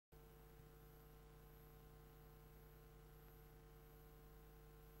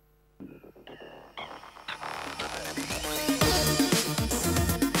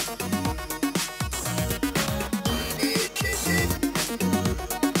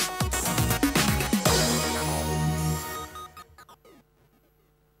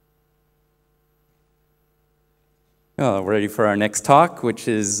We're ready for our next talk, which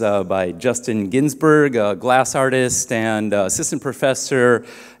is by Justin Ginsberg, a glass artist and assistant professor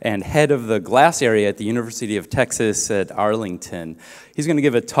and head of the glass area at the University of Texas at Arlington. He's going to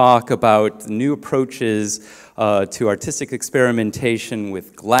give a talk about new approaches to artistic experimentation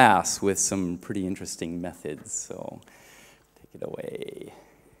with glass with some pretty interesting methods. So take it away.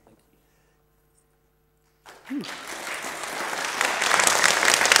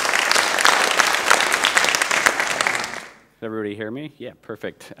 Does everybody hear me? Yeah,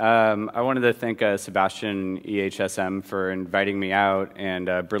 perfect. I wanted to thank Sebastian ehsm for inviting me out, and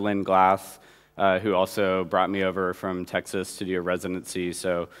Berlin Glass, who also brought me over from Texas to do a residency,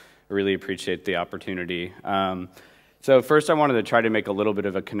 so I really appreciate the opportunity. So first I wanted to try to make a little bit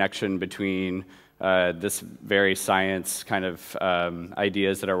of a connection between this very science kind of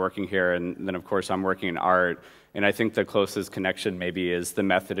ideas that are working here, and then of course I'm working in art, and I think the closest connection maybe is the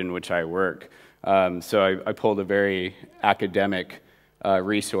method in which I work. So I pulled a very academic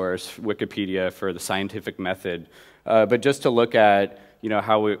resource, Wikipedia, for the scientific method, but just to look at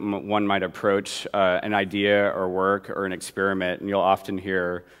how one might approach an idea or work or an experiment, and you'll often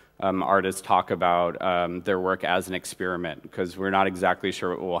hear artists talk about their work as an experiment because we're not exactly sure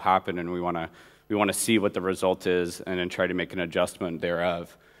what will happen, and we want to see what the result is and then try to make an adjustment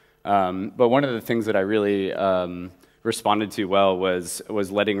thereof. But one of the things that I really responded to well was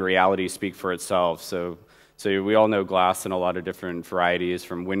letting reality speak for itself. So we all know glass in a lot of different varieties,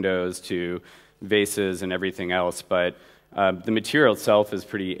 from windows to vases and everything else, but the material itself is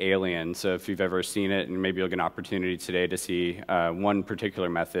pretty alien. So if you've ever seen it, and maybe you'll get an opportunity today to see one particular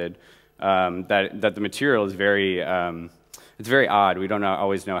method, that the material is very, it's very odd. We don't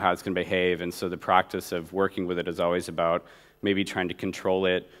always know how it's going to behave, and so the practice of working with it is always about maybe trying to control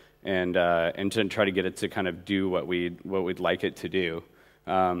it and to try to get it to kind of do what we'd like it to do.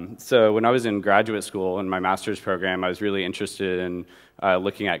 So when I was in graduate school in my master's program, I was really interested in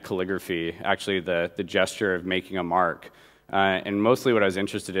looking at calligraphy, actually the gesture of making a mark. And mostly what I was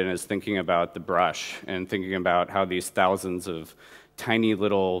interested in is thinking about the brush and thinking about how these thousands of tiny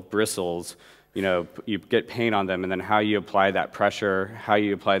little bristles, you get paint on them, and then how you apply that pressure, how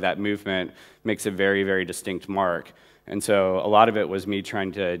you apply that movement makes a very, very distinct mark. And so a lot of it was me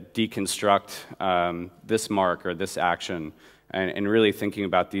trying to deconstruct this mark or this action and really thinking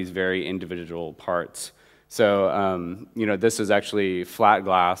about these very individual parts. So, this is actually flat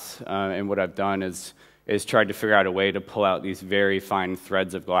glass, and what I've done is tried to figure out a way to pull out these very fine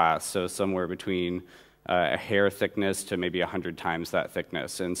threads of glass, so somewhere between a hair thickness to maybe 100 times that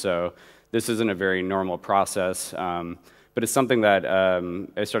thickness. And so this isn't a very normal process. But it's something that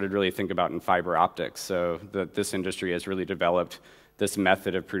I started really think about in fiber optics. So this industry has really developed this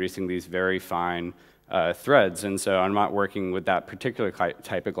method of producing these very fine threads. And so I'm not working with that particular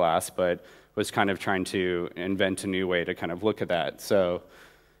type of glass, but was kind of trying to invent a new way to kind of look at that. So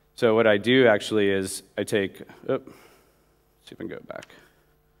what I do actually is I take, see if I can go back.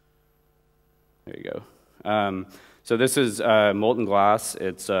 There you go. So this is molten glass.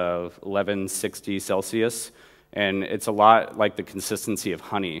 It's 1160 Celsius. And it's a lot like the consistency of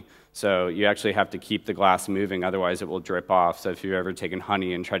honey. So you actually have to keep the glass moving, otherwise it will drip off. So if you've ever taken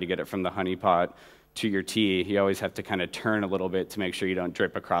honey and tried to get it from the honey pot to your tea, you always have to kind of turn a little bit to make sure you don't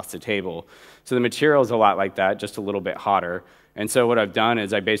drip across the table. So the material is a lot like that, just a little bit hotter. And so what I've done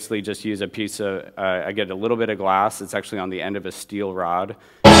is I basically just use a piece of, I get a little bit of glass. It's actually on the end of a steel rod.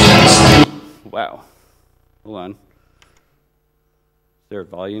 Wow. Hold on. Is there a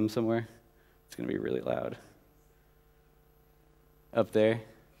volume somewhere? It's going to be really loud. Up there.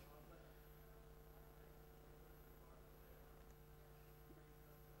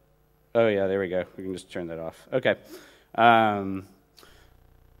 Oh yeah, there we go. We can just turn that off. Okay. All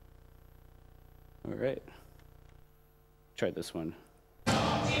right. Try this one.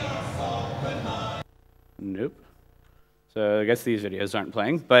 Nope. So I guess these videos aren't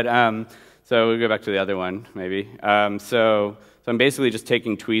playing, but so we'll go back to the other one maybe. So I'm basically just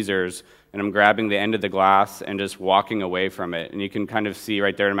taking tweezers and I'm grabbing the end of the glass and just walking away from it. And you can kind of see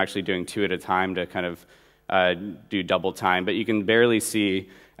right there, I'm actually doing 2 at a time to kind of do double time. But you can barely see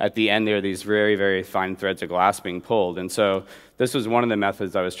at the end there are these very, very fine threads of glass being pulled. And so this was one of the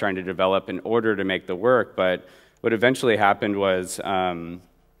methods I was trying to develop in order to make the work. But what eventually happened was,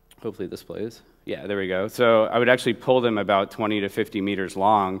 hopefully this plays. Yeah, there we go. So I would actually pull them about 20 to 50 meters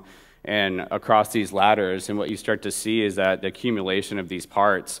long and across these ladders. And what you start to see is that the accumulation of these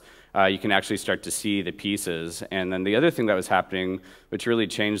parts, you can actually start to see the pieces. And then the other thing that was happening, which really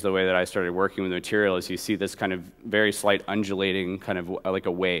changed the way that I started working with the material, is you see this kind of very slight undulating, kind of like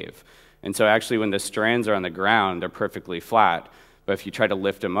a wave. And so actually when the strands are on the ground, they're perfectly flat. but if you try to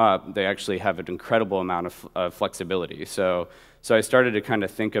lift them up, they actually have an incredible amount of flexibility. So I started to kind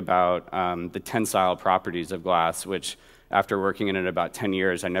of think about the tensile properties of glass, which after working in it about 10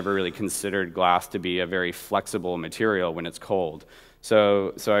 years, I never really considered glass to be a very flexible material when it's cold.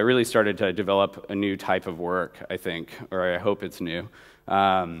 So I really started to develop a new type of work, I think, or I hope it's new.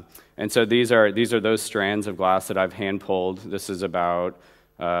 And so these are those strands of glass that I've hand pulled. This is about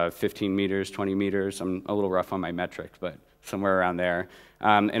 15 meters, 20 meters. I'm a little rough on my metric, but somewhere around there.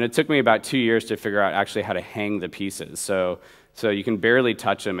 And it took me about 2 years to figure out actually how to hang the pieces. So you can barely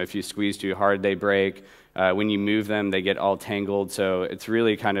touch them. If you squeeze too hard, they break. When you move them, they get all tangled. So it's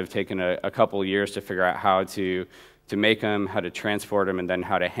really kind of taken a couple years to figure out how to make them, how to transport them, and then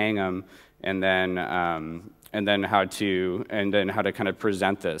how to hang them, and then how to kind of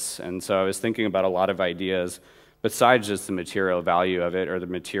present this. And so I was thinking about a lot of ideas besides just the material value of it or the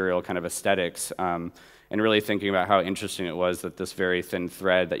material kind of aesthetics, and really thinking about how interesting it was that this very thin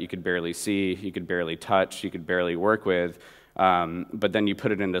thread that you could barely see, you could barely touch, you could barely work with, but then you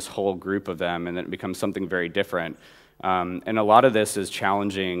put it in this whole group of them, and then it becomes something very different. And a lot of this is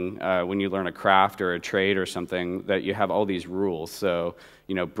challenging when you learn a craft or a trade or something, that you have all these rules. So,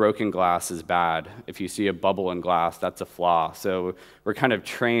 broken glass is bad. If you see a bubble in glass, that's a flaw. So we're kind of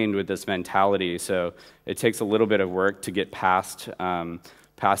trained with this mentality. So it takes a little bit of work to get past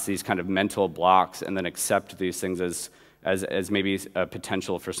these kind of mental blocks and then accept these things as maybe a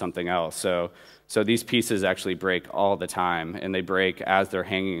potential for something else. So these pieces actually break all the time, and they break as they're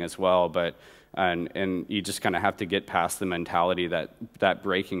hanging as well. And you just kind of have to get past the mentality that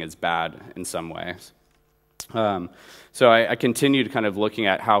breaking is bad in some ways. So I continued kind of looking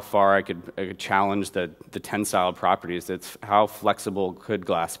at how far I could challenge the tensile properties. It's how flexible could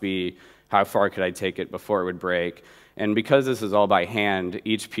glass be? How far could I take it before it would break? And because this is all by hand,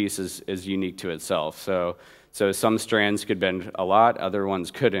 each piece is unique to itself. So some strands could bend a lot, other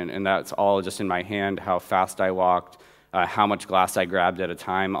ones couldn't, and that's all just in my hand, how fast I walked, how much glass I grabbed at a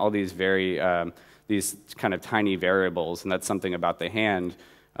time, all these these kind of tiny variables, and that's something about the hand,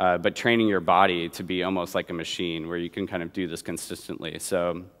 but training your body to be almost like a machine where you can kind of do this consistently.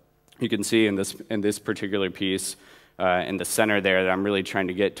 So you can see in this particular piece, in the center there, that I'm really trying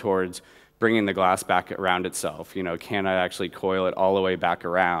to get towards bringing the glass back around itself. Can I actually coil it all the way back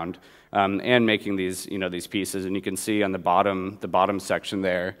around, and making these pieces? And you can see on the bottom section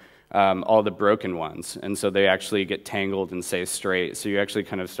there, all the broken ones, and so they actually get tangled and stay straight. So you actually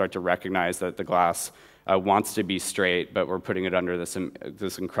kind of start to recognize that the glass wants to be straight, but we're putting it under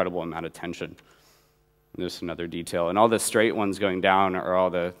this incredible amount of tension. There's another detail, and all the straight ones going down are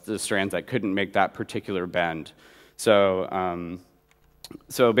all the strands that couldn't make that particular bend. So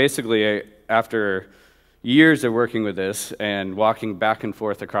basically, after years of working with this and walking back and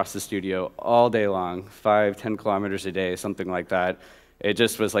forth across the studio all day long, 5-10 kilometers a day, something like that, it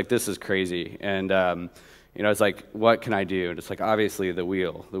just was like, this is crazy. And it's like, what can I do? And it's like, obviously the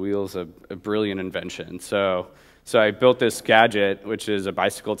wheel. The wheel's a brilliant invention. So I built this gadget, which is a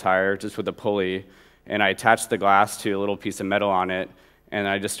bicycle tire just with a pulley, and I attached the glass to a little piece of metal on it, and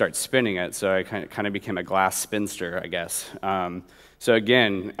I just start spinning it. So I kind of became a glass spinster, I guess. So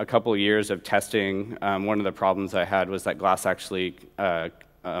again, a couple of years of testing. One of the problems I had was that glass actually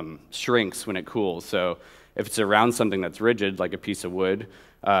shrinks when it cools. So if it's around something that's rigid, like a piece of wood,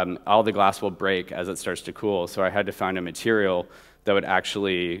 all the glass will break as it starts to cool. So I had to find a material that would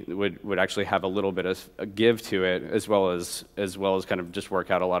actually have a little bit of a give to it, as well as kind of just work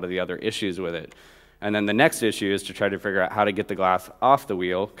out a lot of the other issues with it. And then the next issue is to try to figure out how to get the glass off the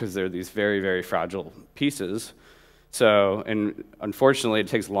wheel, because they're these very, very fragile pieces. So, and unfortunately, it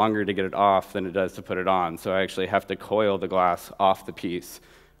takes longer to get it off than it does to put it on. So I actually have to coil the glass off the piece.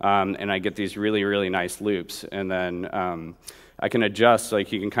 And I get these really, really nice loops. And then I can adjust,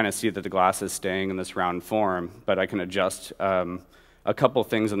 like you can kind of see that the glass is staying in this round form, but I can adjust a couple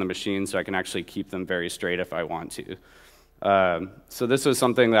things on the machine so I can actually keep them very straight if I want to. So this was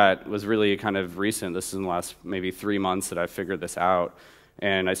something that was really kind of recent. This is in the last maybe 3 months that I figured this out.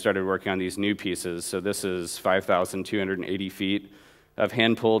 And I started working on these new pieces. So this is 5,280 feet of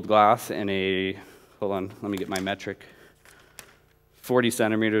hand-pulled glass in a, hold on, let me get my metric, 40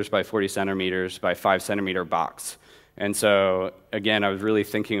 centimeters by 40 centimeters by 5 centimeter box. And so, again, I was really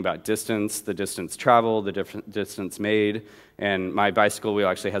thinking about distance, the distance traveled, the distance made, and my bicycle wheel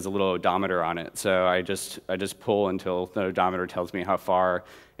actually has a little odometer on it. So I just pull until the odometer tells me how far,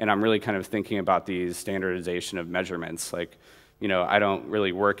 and I'm really kind of thinking about these standardization of measurements. Like, I don't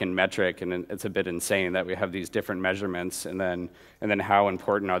really work in metric, and it's a bit insane that we have these different measurements, and then how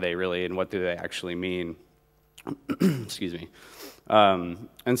important are they really, and what do they actually mean? Excuse me.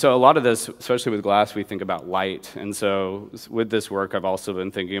 And so a lot of this, especially with glass, we think about light. And so with this work, I've also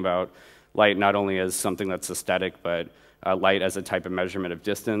been thinking about light not only as something that's aesthetic, but light as a type of measurement of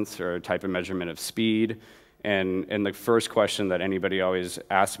distance or a type of measurement of speed. And the first question that anybody always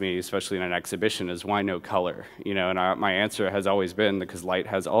asks me, especially in an exhibition, is why no color? You know, and my answer has always been because light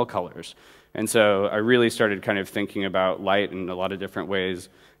has all colors. And so I really started kind of thinking about light in a lot of different ways,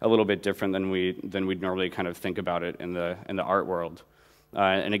 a little bit different than we'd normally kind of think about it in the art world.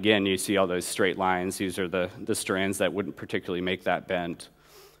 And again, you see all those straight lines. These are the strands that wouldn't particularly make that bend.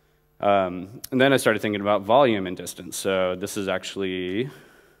 And then I started thinking about volume and distance. So this is actually,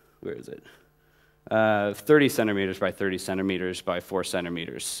 where is it? 30 centimeters by 30 centimeters by 4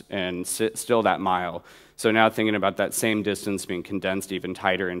 centimeters, and still that mile. So now thinking about that same distance being condensed even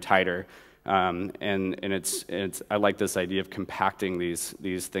tighter and tighter, and I like this idea of compacting these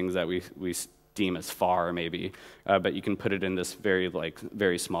things that we deem as far maybe, but you can put it in this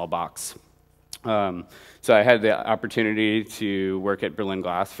very small box. So I had the opportunity to work at Berlin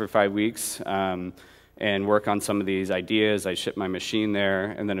Glass for 5 weeks. And work on some of these ideas. I shipped my machine there,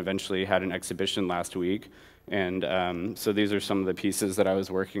 and then eventually had an exhibition last week. And so these are some of the pieces that I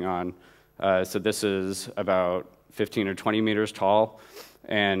was working on. So this is about 15 or 20 meters tall,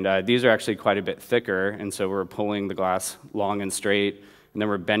 and these are actually quite a bit thicker, and so we're pulling the glass long and straight, and then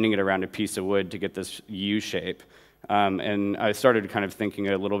we're bending it around a piece of wood to get this U shape. And I started kind of thinking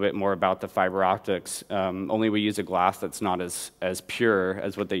a little bit more about the fiber optics. Only we use a glass that's not as pure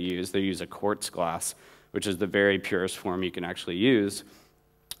as what they use. They use a quartz glass, which is the very purest form you can actually use.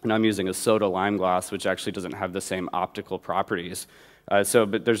 And I'm using a soda lime glass, which actually doesn't have the same optical properties.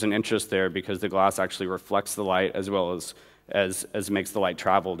 But there's an interest there because the glass actually reflects the light as well as makes the light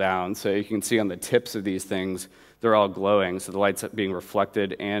travel down. So you can see on the tips of these things, they're all glowing. So the light's being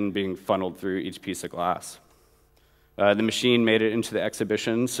reflected and being funneled through each piece of glass. The machine made it into the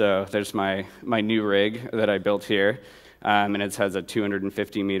exhibition, so there's my new rig that I built here, and it has a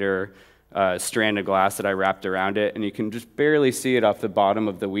 250-meter strand of glass that I wrapped around it, and you can just barely see it off the bottom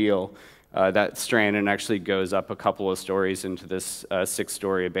of the wheel, that strand, and actually goes up a couple of stories into this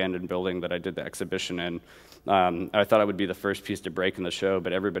 6-story abandoned building that I did the exhibition in. I thought it would be the first piece to break in the show,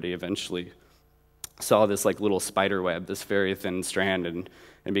 but everybody eventually saw this like little spider web, this very thin strand, and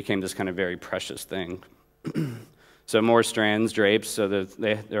became this kind of very precious thing. So more strands, drapes, so that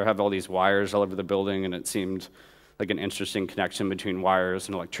they have all these wires all over the building, and it seemed like an interesting connection between wires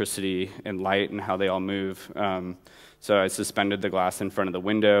and electricity and light and how they all move. So I suspended the glass in front of the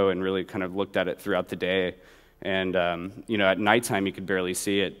window and really kind of looked at it throughout the day. And at nighttime you could barely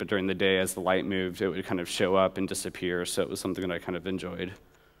see it, but during the day as the light moved, it would kind of show up and disappear, so it was something that I kind of enjoyed.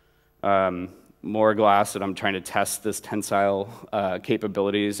 More glass that I'm trying to test this tensile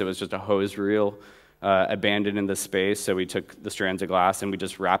capabilities. It was just a hose reel abandoned in this space, so we took the strands of glass and we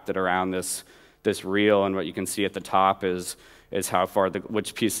just wrapped it around this reel, and what you can see at the top is how far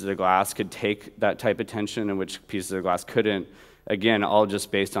which pieces of glass could take that type of tension and which pieces of glass couldn't. Again, all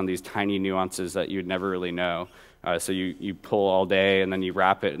just based on these tiny nuances that you'd never really know. So you pull all day and then you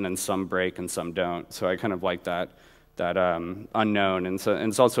wrap it, and then some break and some don't. So I kind of like that unknown, and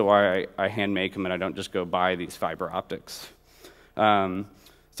it's also why I hand make them and I don't just go buy these fiber optics.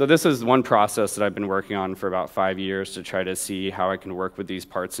 So this is one process that I've been working on for about 5 years to try to see how I can work with these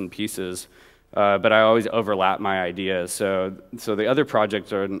parts and pieces, but I always overlap my ideas. So the other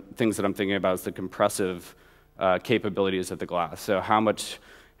projects are things that I'm thinking about is the compressive capabilities of the glass. So how much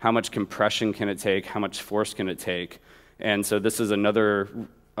compression can it take? How much force can it take? And so this is another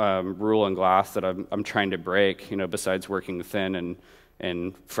rule in glass that I'm trying to break. Besides working thin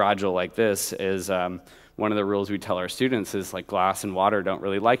and fragile like this, is one of the rules we tell our students is like glass and water don't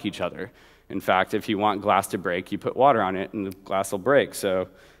really like each other. In fact, if you want glass to break, you put water on it and the glass will break. So it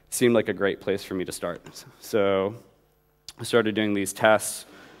seemed like a great place for me to start. So I started doing these tests,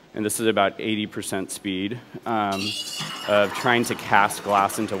 and this is about 80% speed of trying to cast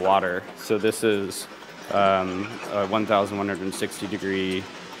glass into water. So this is a 1,160 degree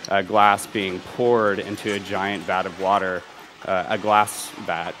glass being poured into a giant vat of water. A glass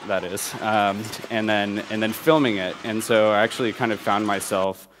vat, that is, and then filming it. And so I actually kind of found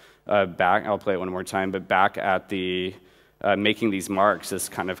myself back, I'll play it one more time, but back at the making these marks, this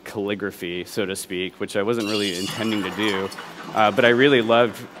kind of calligraphy, so to speak, which I wasn't really intending to do, but I really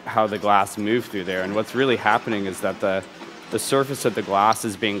loved how the glass moved through there. And what's really happening is that the surface of the glass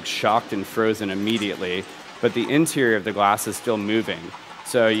is being shocked and frozen immediately, but the interior of the glass is still moving.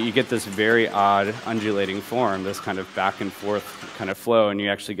 So you get this very odd undulating form, this kind of back and forth kind of flow, and you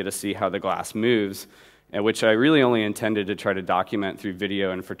actually get to see how the glass moves, which I really only intended to try to document through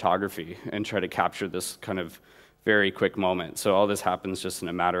video and photography and try to capture this kind of very quick moment. So all this happens just in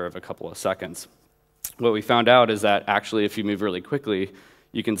a matter of a couple of seconds. What we found out is that actually if you move really quickly,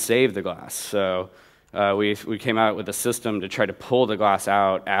 you can save the glass. So we came out with a system to try to pull the glass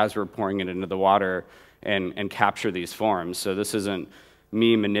out as we're pouring it into the water and capture these forms. So this isn't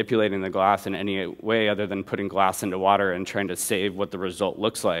me manipulating the glass in any way other than putting glass into water and trying to save what the result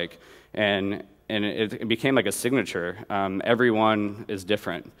looks like. And it became like a signature. Everyone is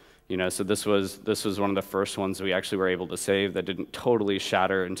different. So this was one of the first ones we actually were able to save that didn't totally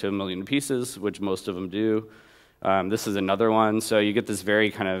shatter into a million pieces, which most of them do. This is another one. So you get this very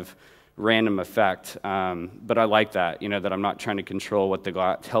kind of random effect. But I like that, that I'm not trying to control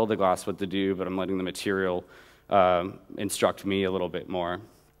tell the glass what to do, but I'm letting the material instruct me a little bit more.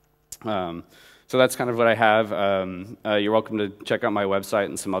 So that's kind of what I have. You're welcome to check out my website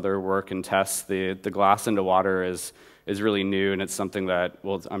and some other work and tests. The glass into water is really new, and it's something that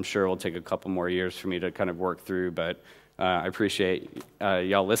I'm sure will take a couple more years for me to kind of work through, but I appreciate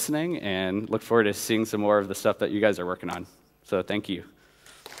y'all listening and look forward to seeing some more of the stuff that you guys are working on. So thank you.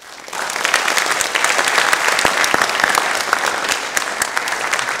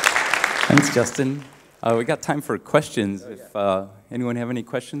 Thanks, Justin. We got time for questions. If anyone have any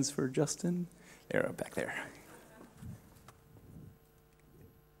questions for Justin? There, back there.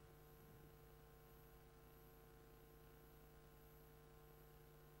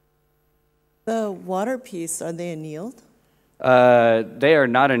 The water piece, are they annealed? They are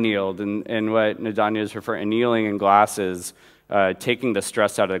not annealed, and what Nadanya is referring, annealing in glass is taking the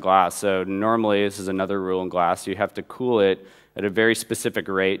stress out of the glass. So normally, this is another rule in glass, you have to cool it at a very specific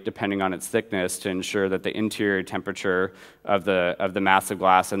rate depending on its thickness to ensure that the interior temperature of the mass of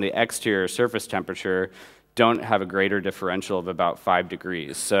glass and the exterior surface temperature don't have a greater differential of about 5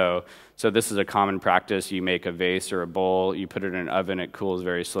 degrees. So this is a common practice. You make a vase or a bowl, you put it in an oven, it cools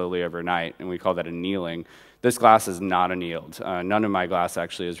very slowly overnight, and we call that annealing. This glass is not annealed. None of my glass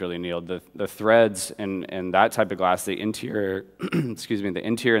actually is really annealed. The threads in that type of glass, the interior, excuse me, the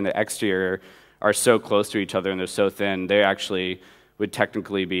interior and the exterior are so close to each other and they're so thin, they actually would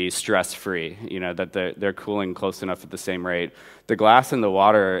technically be stress-free, that they're cooling close enough at the same rate. The glass in the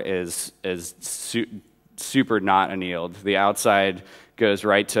water is super not annealed. The outside goes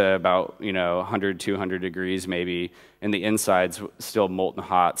right to about 100, 200 degrees maybe, and the inside's still molten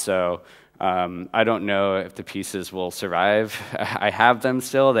hot. So I don't know if the pieces will survive. I have them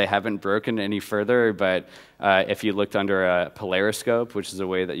still. They haven't broken any further, but if you looked under a polariscope, which is a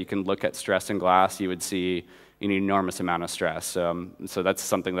way that you can look at stress in glass, you would see an enormous amount of stress. So that's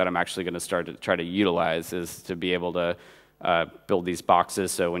something that I'm actually going to start to try to utilize, is to be able to build these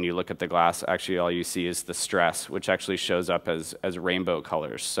boxes so when you look at the glass, actually all you see is the stress, which actually shows up as rainbow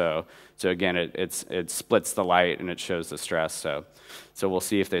colors. So again, it splits the light and it shows the stress. So we'll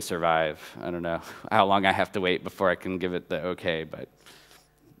see if they survive. I don't know how long I have to wait before I can give it the okay, but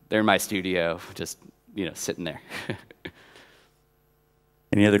they're in my studio, just sitting there.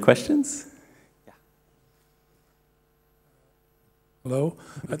 Any other questions? Hello.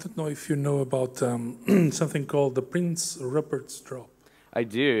 I don't know if you know about something called the Prince Rupert's drop. I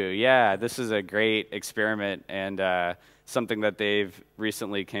do, yeah. This is a great experiment and something that they've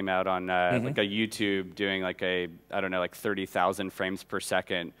recently came out on like a YouTube doing like I don't know, like 30,000 frames per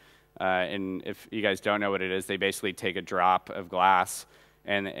second. And if you guys don't know what it is, they basically take a drop of glass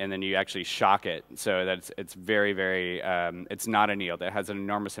and then you actually shock it. So that it's very, very, it's not annealed. It has an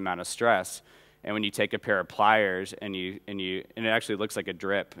enormous amount of stress. And when you take a pair of pliers and it actually looks like a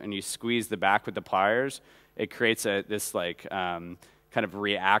drip, and you squeeze the back with the pliers, it creates this like kind of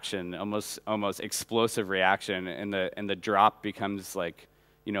reaction, almost explosive reaction, and the drop becomes like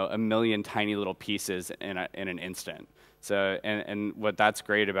a million tiny little pieces in an instant. So and what that's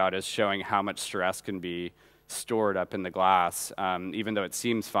great about is showing how much stress can be stored up in the glass, even though it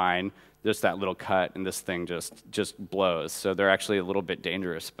seems fine. Just that little cut, and this thing just blows. So they're actually a little bit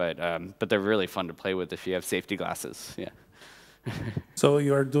dangerous, but they're really fun to play with if you have safety glasses. Yeah. So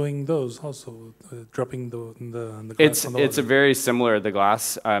you are doing those also, dropping the glass on the It's water. very similar. The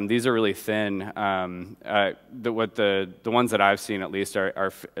glass, these are really thin. The ones that I've seen at least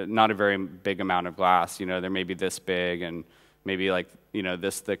are not a very big amount of glass. They're maybe this big and maybe like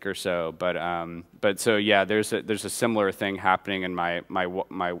this thick or so, but so yeah, there's a similar thing happening in my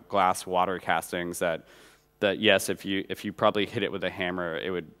glass water castings that yes, if you probably hit it with a hammer,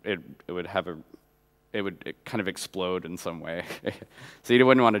 it would kind of explode in some way. So you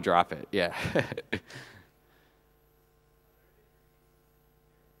wouldn't want to drop it, yeah.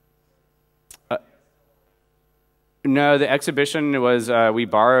 No, the exhibition was we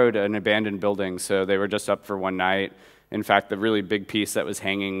borrowed an abandoned building, so they were just up for one night. In fact, the really big piece that was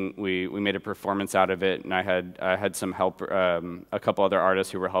hanging, we made a performance out of it, and I had some help, a couple other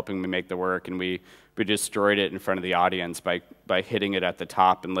artists who were helping me make the work, and we destroyed it in front of the audience by hitting it at the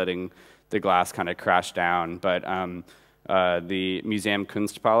top and letting the glass kind of crash down. But the Museum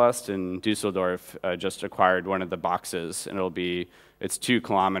Kunstpalast in Dusseldorf just acquired one of the boxes, and it's 2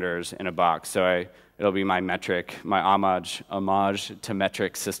 kilometers in a box. So it'll be my homage to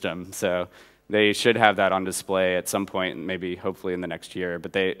metric system. So they should have that on display at some point, maybe hopefully in the next year.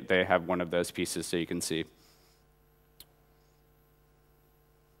 But they have one of those pieces so you can see.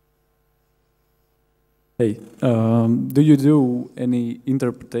 Hey, do you do any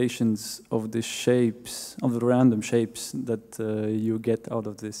interpretations of the shapes, of the random shapes that you get out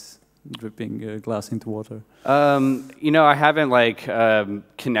of this dripping glass into water? You know, I haven't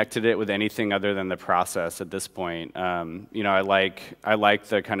connected it with anything other than the process at this point. You know, I like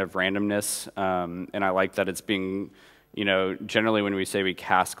the kind of randomness, and I like that it's being, you know, generally when we say we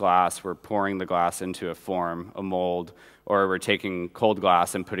cast glass, we're pouring the glass into a form, a mold, or we're taking cold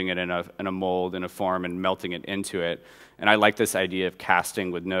glass and putting it in a mold, in a form, and melting it into it. And I like this idea of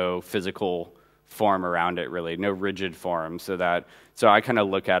casting with no physical form around it, really, no rigid form, so I kind of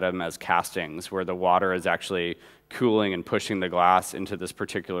look at them as castings, where the water is actually cooling and pushing the glass into this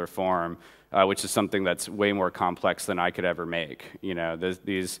particular form, which is something that's way more complex than I could ever make. You know,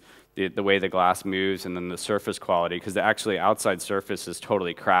 the way the glass moves, and then the surface quality, because the actually outside surface is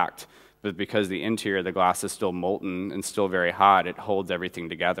totally cracked, but because the interior of the glass is still molten and still very hot, it holds everything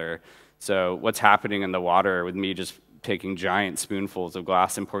together. So what's happening in the water with me just taking giant spoonfuls of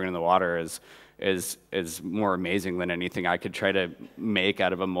glass and pouring it in the water is more amazing than anything I could try to make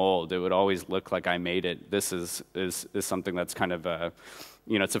out of a mold. It would always look like I made it. This is something that's kind of a,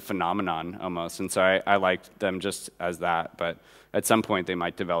 you know, it's a phenomenon almost. And so I like them just as that, but at some point they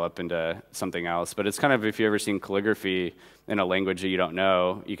might develop into something else. But it's kind of, if you've ever seen calligraphy in a language that you don't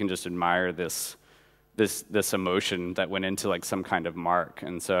know, you can just admire this emotion that went into like some kind of mark.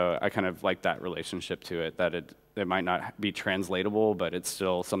 And so I kind of like that relationship to it, that it might not be translatable, but it's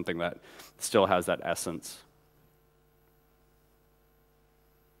still something that still has that essence.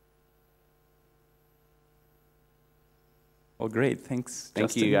 Well, great. Thanks, Thank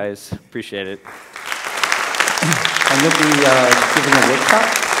Justin. you, guys. Appreciate it. And you'll be giving a workshop?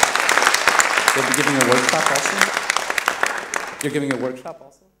 You'll be giving a workshop also? You're giving a workshop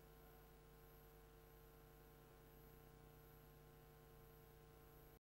also?